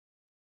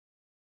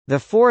The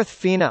fourth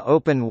FINA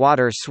Open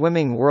Water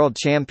Swimming World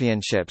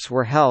Championships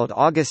were held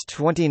August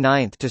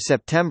 29 to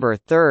September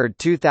 3,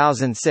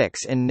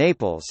 2006 in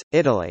Naples,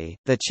 Italy.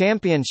 The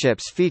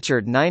championships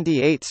featured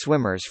 98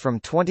 swimmers from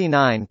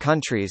 29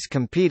 countries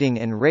competing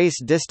in race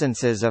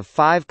distances of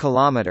 5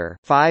 km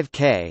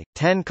 (5k),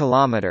 10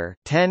 km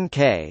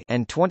 (10k),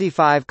 and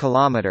 25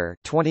 km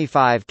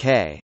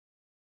 (25k).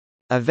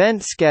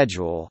 Event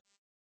schedule: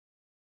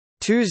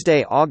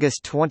 Tuesday,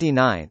 August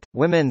 29,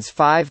 Women's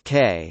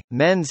 5K,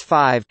 Men's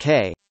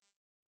 5K.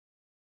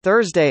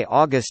 Thursday,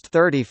 August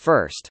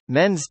 31,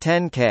 Men's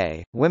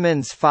 10K,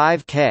 Women's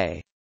 5K.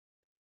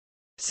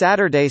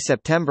 Saturday,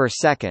 September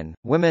 2,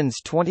 Women's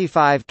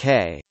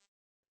 25K.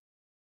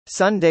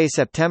 Sunday,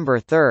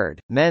 September 3,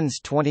 Men's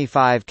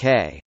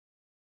 25K.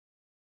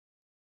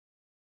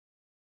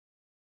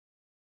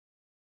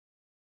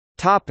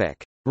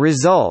 Topic: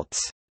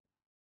 Results.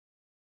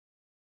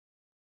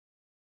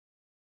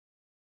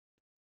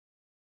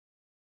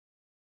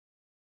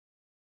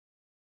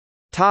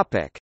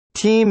 Topic: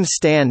 Team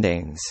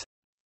standings.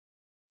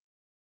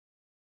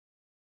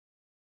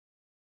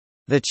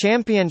 The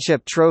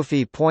championship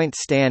trophy point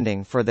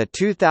standing for the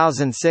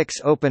 2006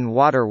 Open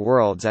Water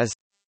Worlds is: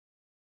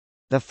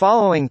 the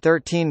following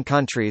 13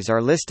 countries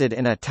are listed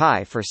in a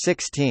tie for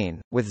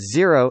 16, with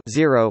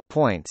 0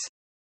 points.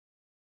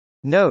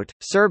 Note,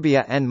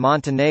 Serbia and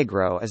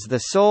Montenegro is the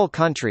sole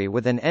country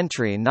with an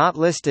entry not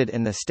listed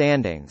in the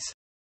standings.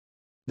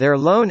 Their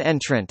lone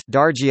entrant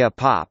Dargia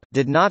Pop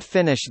did not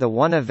finish the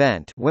one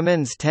event,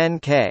 Women's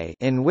 10K,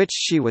 in which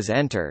she was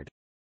entered.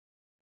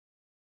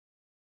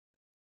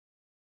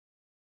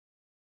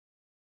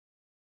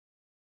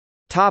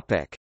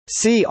 Topic: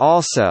 See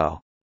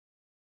also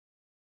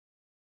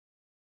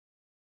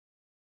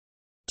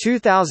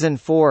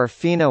 2004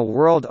 FINA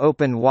World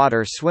Open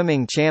Water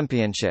Swimming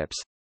Championships,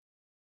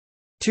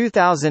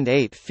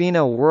 2008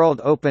 FINA World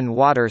Open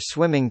Water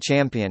Swimming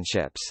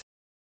Championships.